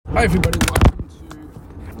Hi everybody, welcome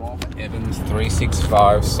to Rob Evans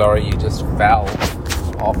 365. Sorry you just fell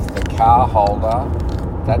off the car holder.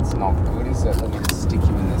 That's not good, is it? Let me just stick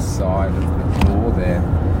you in the side of the door there.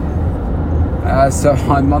 So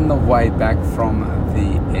I'm on the way back from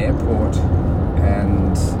the airport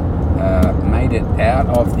and made it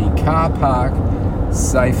out of the car park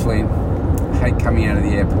safely. I hate coming out of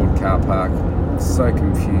the airport car park. It's so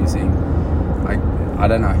confusing. I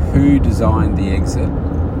don't know who designed the exit,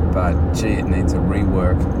 but gee, it needs a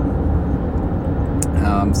rework.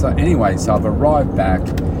 So I've arrived back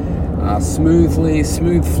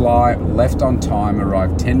smooth flight, left on time,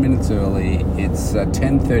 arrived 10 minutes early. It's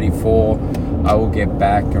 10:34. I will get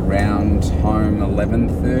back around home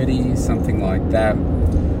 11:30, something like that.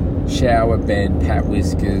 Shower, bed, pat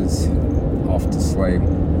whiskers, off to sleep.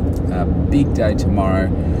 Big day tomorrow.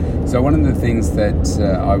 So one of the things that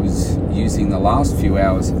I was using the last few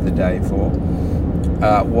hours of the day for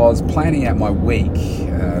was planning out my week.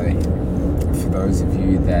 For those of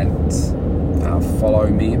you that follow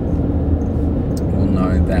me will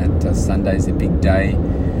know that Sunday's a big day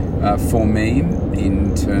for me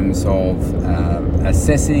in terms of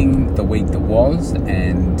assessing the week that was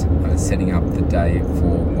and setting up the day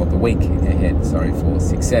for the week ahead, for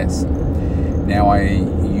success. Now I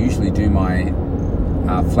usually do my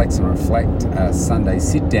Flex and Reflect Sunday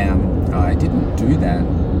sit down. I didn't do that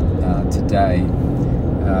today,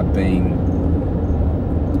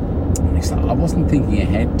 I wasn't thinking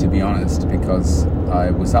ahead, to be honest, because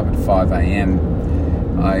I was up at 5 a.m.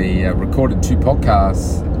 I recorded 2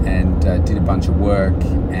 podcasts and did a bunch of work,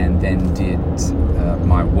 and then did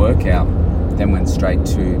my workout, then went straight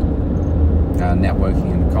to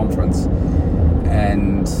networking in a conference.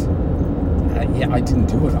 And I didn't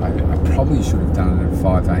do it. I probably should have done it at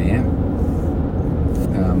 5 a.m.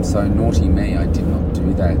 So naughty me, I did not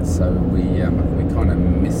do that. So we kind of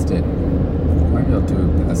missed it. Maybe I'll do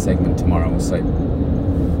a segment tomorrow, we'll see.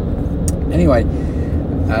 Anyway,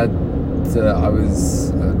 I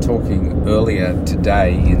was talking earlier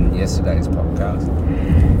today in yesterday's podcast,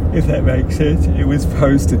 if that makes sense. It was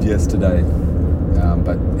posted yesterday,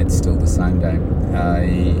 but it's still the same day.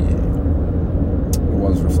 I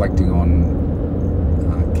was reflecting on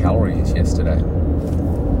calories yesterday,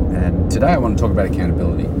 and today I want to talk about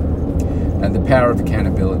accountability and the power of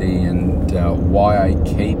accountability, and why I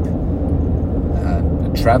keep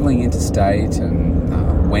traveling interstate.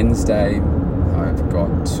 And Wednesday I've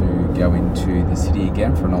got to go into the city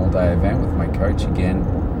again for an all-day event with my coach again.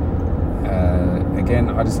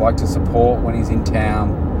 I just like to support when he's in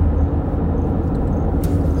town.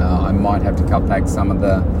 I might have to cut back some of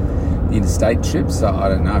the interstate trips. So I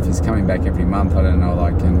don't know if he's coming back every month. I don't know if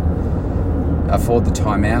I can afford the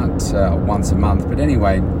time out once a month. But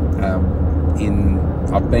anyway,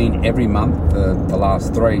 I've been every month the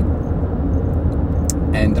last 3,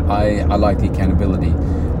 and I like the accountability.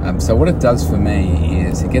 So what it does for me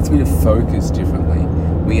is it gets me to focus differently.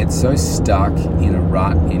 We get so stuck in a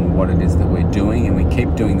rut in what it is that we're doing, and we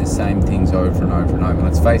keep doing the same things over and over and over.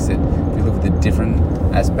 Let's face it, if you look at the different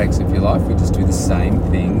aspects of your life, we just do the same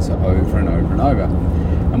things over and over and over.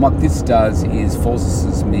 And what this does is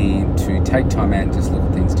forces me to take time out and just look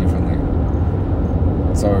at things differently.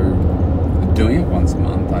 So doing it once a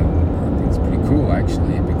month, I think it's pretty cool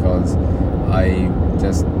actually, because I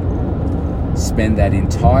just spend that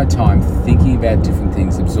entire time thinking about different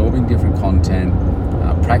things, absorbing different content,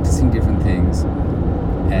 practicing different things,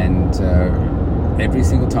 and every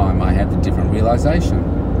single time I have a different realization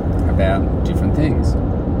about different things,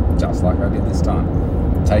 just like I did this time,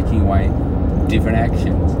 taking away different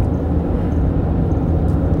actions.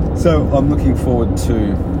 So I'm looking forward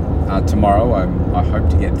to tomorrow. I hope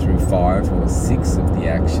to get through 5 or 6 of the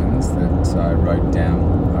actions that I wrote down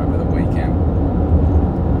over the weekend,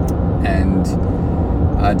 and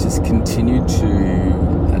just continue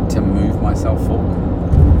to move myself forward.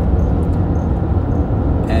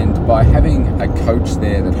 And by having a coach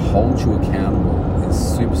there that holds you accountable is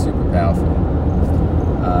super powerful.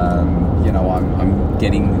 I'm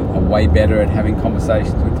getting way better at having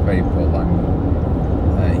conversations with people. I'm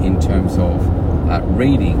in terms of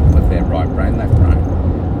reading with their right brain, left brain,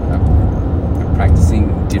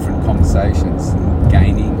 practicing different conversations, and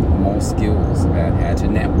gaining more skills about how to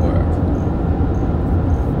network,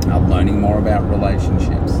 learning more about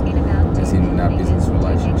relationships, as in business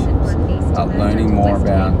relationships, learning more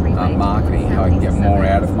about marketing, how I can get more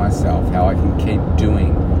out of myself, how I can keep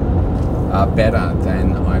doing better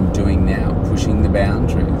than I'm doing now, pushing the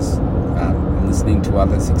boundaries, listening to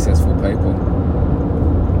other successful people,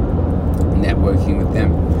 networking with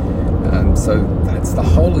them. So that's the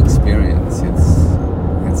whole experience.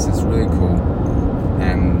 It's just really cool.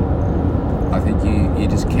 And you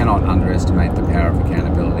just cannot underestimate the power of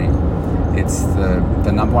accountability. It's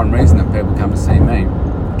the number one reason that people come to see me.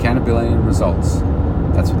 Accountability and results.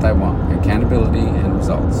 That's what they want. Accountability and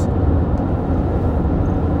results.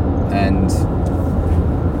 And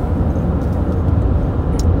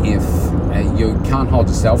if you can't hold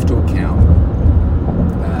yourself to account,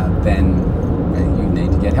 then you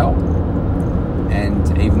need to get help.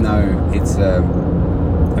 And even though it's a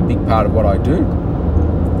big part of what I do,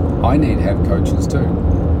 I need to have coaches too,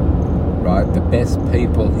 right? The best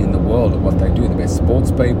people in the world at what they do, the best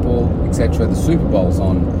sports people, etc. The Super Bowl's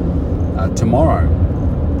on tomorrow.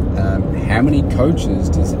 How many coaches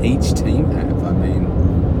does each team have? I mean,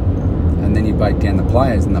 and then you break down the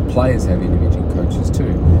players, and the players have individual coaches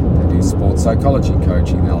too. They do sports psychology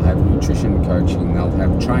coaching, they'll have nutrition coaching, they'll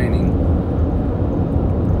have training.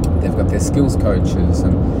 They've got their skills coaches,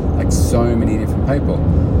 and like so many different people.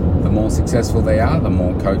 The more successful they are, the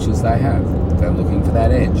more coaches they have. They're looking for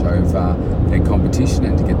that edge over their competition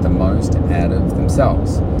and to get the most out of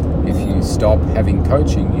themselves. If you stop having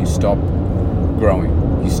coaching, you stop growing.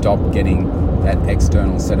 You stop getting that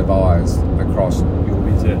external set of eyes across your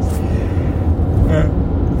business.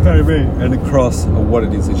 And across what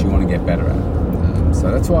it is that you want to get better at.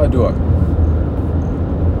 So that's why I do it.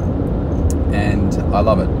 And I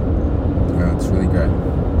love it. It's really great.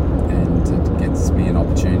 And it gets me an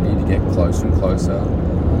opportunity to get closer and closer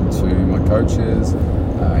to my coaches,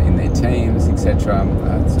 in their teams, etc.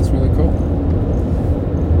 It's just really cool.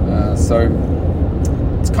 So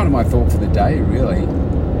it's kind of my thought for the day, really.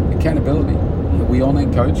 Accountability. We all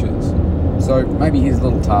need coaches. So maybe here's a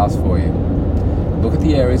little task for you. Look at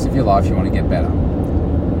the areas of your life you want to get better.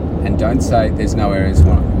 And don't say there's no areas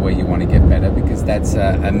where you want to get better, because that's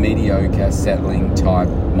a mediocre, settling type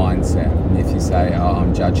mindset. If you say, oh,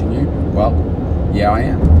 I'm judging you, well, yeah, I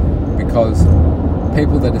am. Because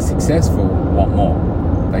people that are successful want more.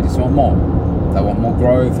 They just want more. They want more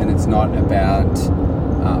growth, and it's not about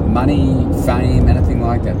money, fame, anything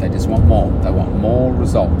like that. They just want more. They want more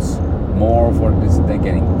results. More of what it is that they're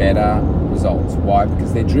getting. Better results. Why?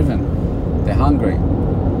 Because they're driven. They're hungry.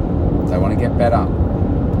 They want to get better.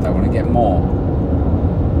 They want to get more.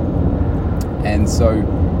 And so,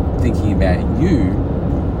 thinking about you,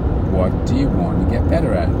 what do you want to get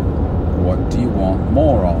better at? What do you want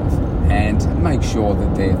more of? And make sure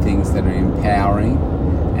that they're things that are empowering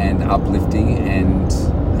and uplifting and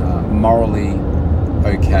morally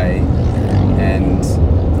okay and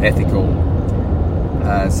ethical.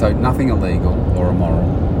 So nothing illegal or immoral.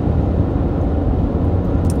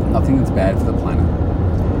 Nothing that's bad for the planet.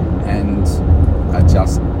 And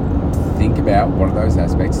just think about what are those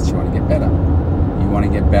aspects that you want to get better. You want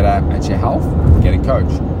to get better at your health? Get a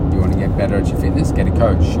coach. You want to get better at your fitness? Get a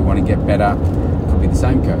coach. You want to get better? Could be the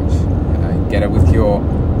same coach. Get it with your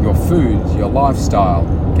food, your lifestyle.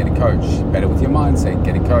 Get a coach. Better with your mindset.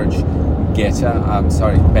 Get a coach.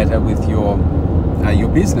 Better with your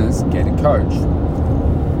business. Get a coach.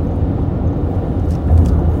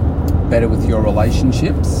 Better with your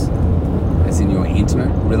relationships, as in your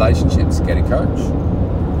intimate relationships. Get a coach.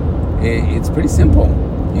 It's pretty simple.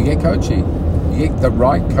 You get coaching. You get the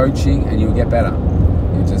right coaching and you'll get better.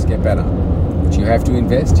 You just get better. Do you have to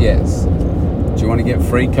invest? Yes. Do you want to get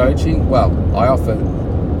free coaching? Well, I offer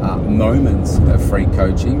moments of free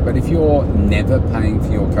coaching, but if you're never paying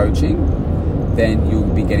for your coaching, then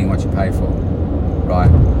you'll be getting what you pay for, right?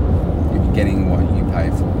 You'll be getting what you pay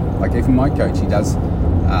for. Like even my coach, he does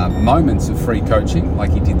moments of free coaching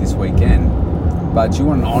like he did this weekend, but you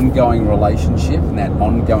want an ongoing relationship and that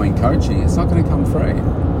ongoing coaching, it's not going to come free.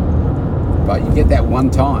 But you get that one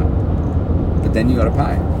time, but then you got to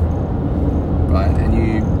pay, right? And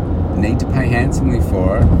you need to pay handsomely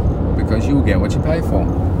for it because you will get what you pay for.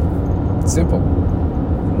 It's simple,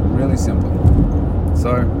 really simple.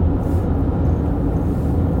 So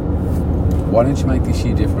why don't you make this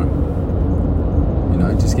year different?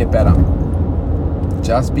 Just get better.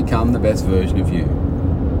 Just become the best version of you.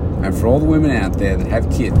 And for all the women out there that have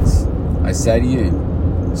kids, I say to you,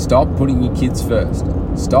 stop putting your kids first.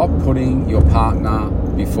 Stop putting your partner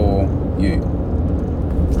before you.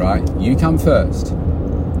 Right? You come first,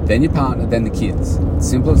 then your partner, then the kids.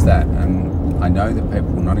 Simple as that. And I know that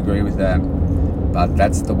people will not agree with that, but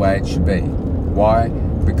that's the way it should be. Why?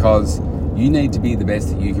 Because you need to be the best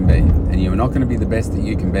that you can be. And you're not going to be the best that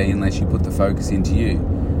you can be unless you put the focus into you.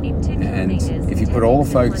 And if you put all the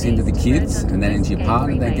focus into the kids and then into your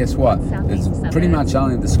partner, then guess what? There's pretty much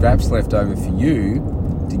only the scraps left over for you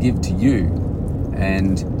to give to you.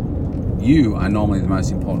 And you are normally the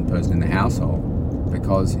most important person in the household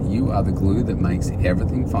because you are the glue that makes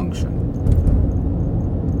everything function.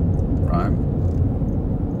 Right?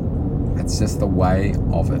 It's just the way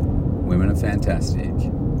of it. Women are fantastic.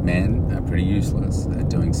 Men are pretty useless at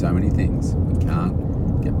doing so many things. We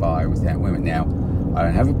can't get by without women. Now, I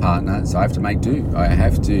don't have a partner, so I have to make do. I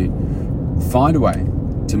have to find a way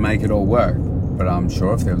to make it all work. But I'm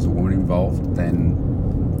sure if there was a woman involved, then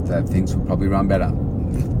things would probably run better.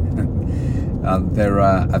 There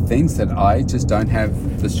are things that I just don't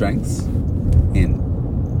have the strengths in.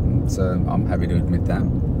 So I'm happy to admit that.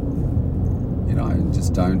 You know, I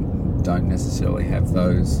just don't necessarily have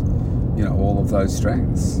those, you know, all of those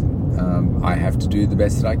strengths. I have to do the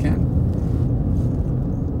best that I can.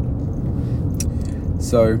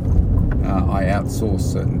 So I outsource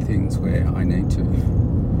certain things where I need to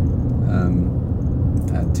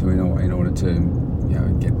in order to, you know,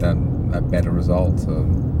 get that better result, or,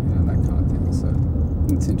 you know, that kind of thing. So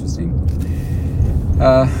it's interesting.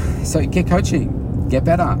 So get coaching, get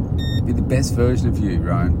better, be the best version of you,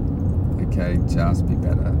 right? Okay, just be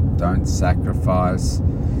better. Don't sacrifice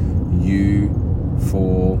you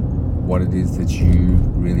for what it is that you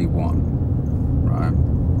really want, right?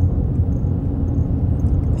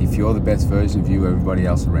 If you're the best version of you, everybody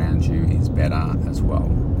else around you is better as well.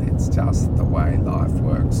 It's just the way life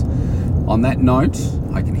works. On that note,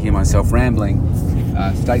 I can hear myself rambling.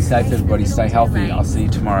 Stay safe, everybody. Stay healthy. I'll see you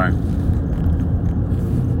tomorrow.